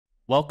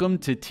Welcome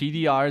to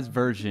TDR's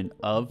version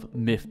of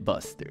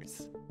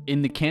Mythbusters.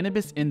 In the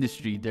cannabis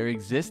industry, there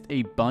exist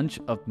a bunch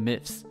of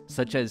myths,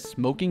 such as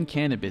smoking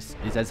cannabis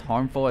is as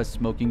harmful as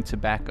smoking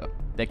tobacco,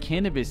 that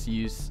cannabis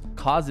use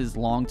causes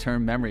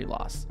long-term memory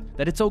loss,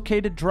 that it's okay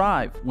to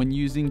drive when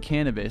using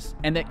cannabis,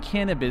 and that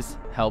cannabis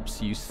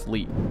helps you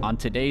sleep. On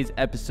today's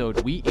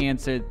episode, we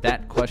answered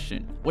that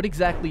question. What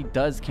exactly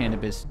does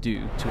cannabis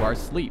do to our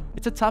sleep?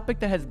 It's a topic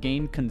that has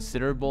gained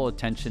considerable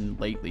attention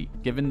lately,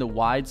 given the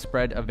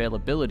widespread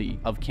availability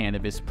of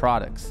cannabis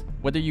products.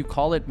 Whether you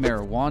call it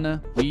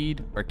marijuana,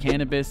 weed, or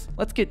cannabis,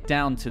 let's get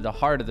down to the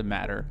heart of the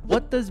matter.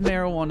 What does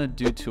marijuana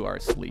do to our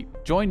sleep?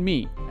 Join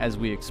me as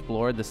we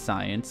explore the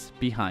science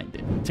behind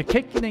it. To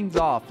kick things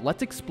off,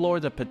 let's explore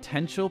the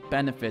potential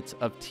benefits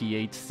of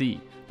THC,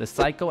 the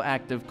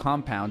psychoactive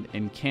compound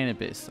in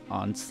cannabis,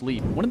 on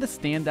sleep. One of the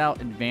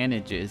standout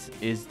advantages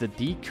is the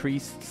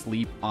decreased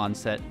sleep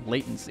onset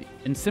latency.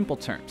 In simple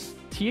terms,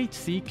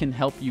 THC can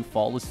help you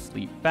fall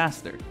asleep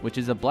faster, which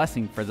is a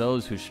blessing for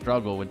those who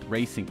struggle with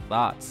racing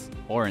thoughts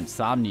or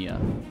insomnia.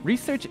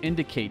 Research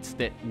indicates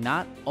that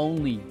not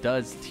only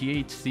does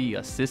THC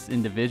assist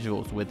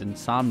individuals with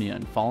insomnia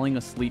and falling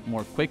asleep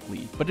more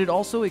quickly, but it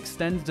also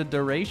extends the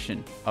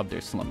duration of their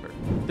slumber.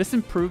 This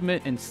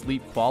improvement in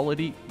sleep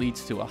quality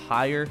leads to a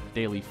higher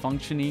daily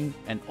functioning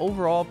and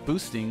overall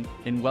boosting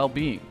in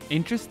well-being.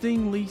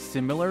 Interestingly,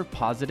 similar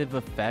positive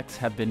effects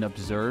have been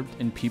observed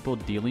in people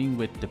dealing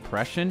with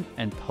depression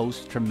and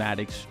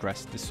post-traumatic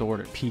stress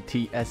disorder,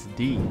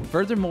 PTSD.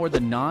 Furthermore, the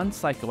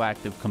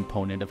non-psychoactive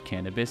component of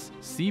cannabis,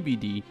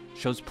 CBD,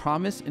 shows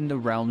promise in the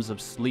realms of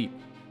sleep.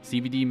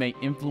 CBD may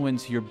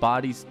influence your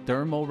body's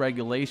thermal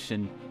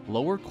regulation,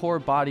 lower core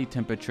body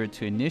temperature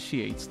to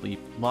initiate sleep,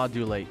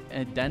 modulate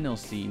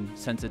adenosine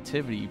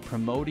sensitivity,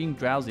 promoting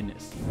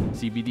drowsiness.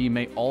 CBD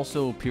may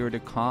also appear to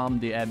calm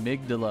the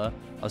amygdala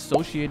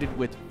associated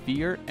with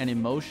fear and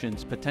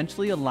emotions,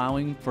 potentially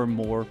allowing for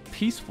more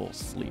peaceful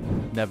sleep.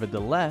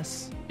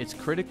 Nevertheless, it's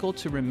critical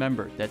to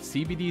remember that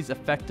CBD's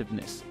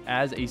effectiveness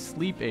as a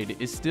sleep aid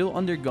is still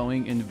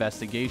undergoing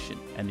investigation,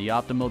 and the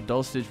optimal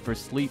dosage for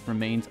sleep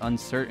remains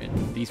uncertain.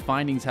 These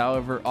findings,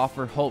 however,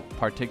 offer hope,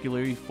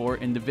 particularly for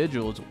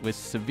individuals with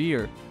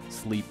severe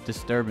sleep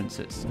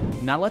disturbances.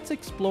 Now let's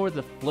explore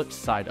the flip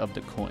side of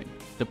the coin,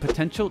 the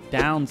potential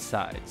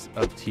downsides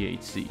of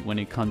THC when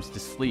it comes to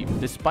sleep.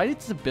 Despite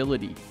its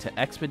ability to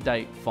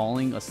expedite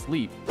falling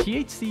asleep,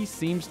 THC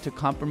seems to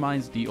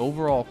compromise the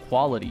overall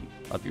quality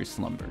of your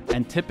slumber.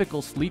 And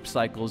typical sleep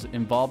cycles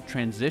involve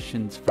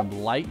transitions from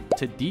light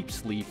to deep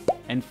sleep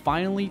and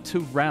finally to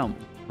REM,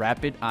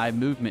 rapid eye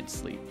movement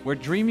sleep, where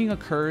dreaming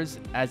occurs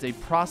as a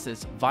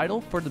process vital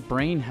for the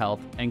brain health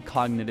and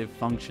cognitive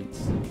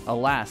functions.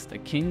 Alas,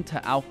 akin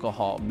to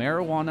alcohol,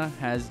 marijuana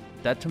has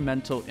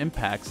detrimental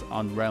impacts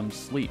on REM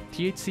sleep.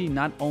 THC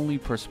not only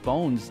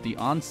postpones the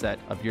onset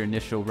of your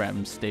initial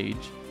REM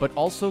stage, but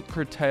also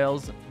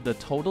curtails the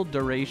total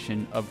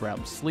duration of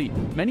REM sleep.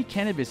 Many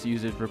cannabis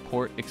users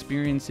report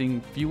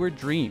experiencing fewer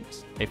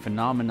dreams, a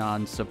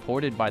phenomenon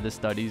supported by the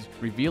studies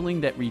revealing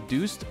that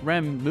reduced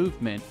REM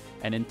movement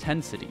and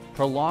intensity.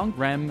 Prolonged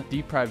REM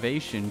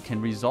deprivation can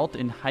result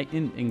in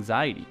heightened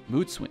anxiety,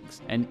 mood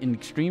swings, and in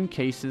extreme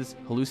cases,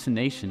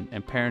 hallucination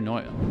and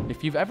paranoia.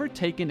 If you've ever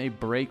taken a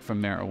break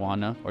from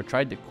marijuana or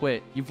tried to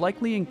quit, you've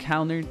likely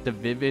encountered the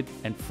vivid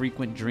and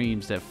frequent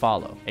dreams that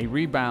follow, a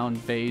rebound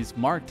phase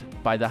marked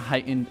by the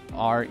heightened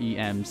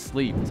REM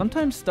sleep.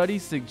 Sometimes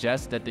studies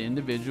suggest that the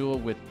individual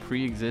with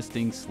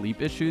pre-existing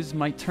sleep issues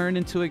might turn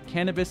into a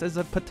cannabis as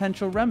a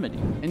potential remedy.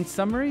 In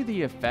summary,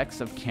 the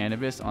effects of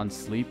cannabis on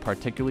sleep,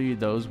 particularly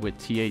those with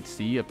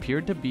THC,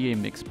 appear to be a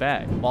mixed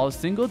bag. While a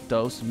single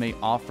dose may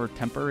offer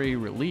temporary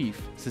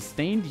relief,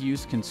 sustained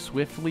use can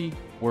swiftly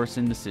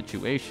worsen the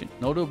situation,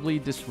 notably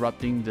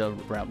disrupting the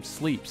REM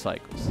sleep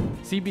cycles.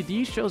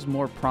 CBD shows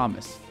more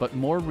promise, but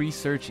more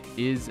research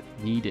is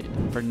needed.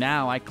 For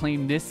now, I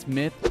claim this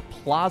myth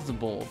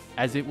plausible,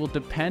 as it will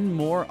depend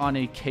more on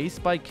a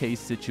case-by-case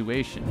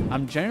situation.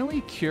 I'm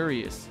generally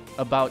curious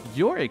about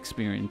your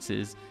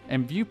experiences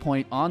and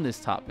viewpoint on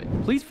this topic.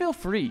 Please feel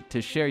free to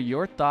share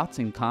your thoughts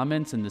and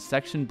comments in the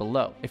section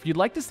below. If you'd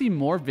like to see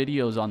more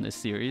videos on this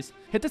series,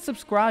 hit the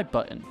subscribe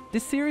button.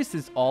 This series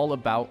is all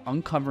about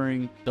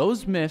uncovering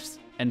those myths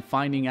and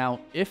finding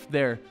out if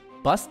they're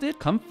busted,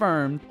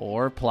 confirmed,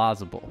 or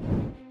plausible.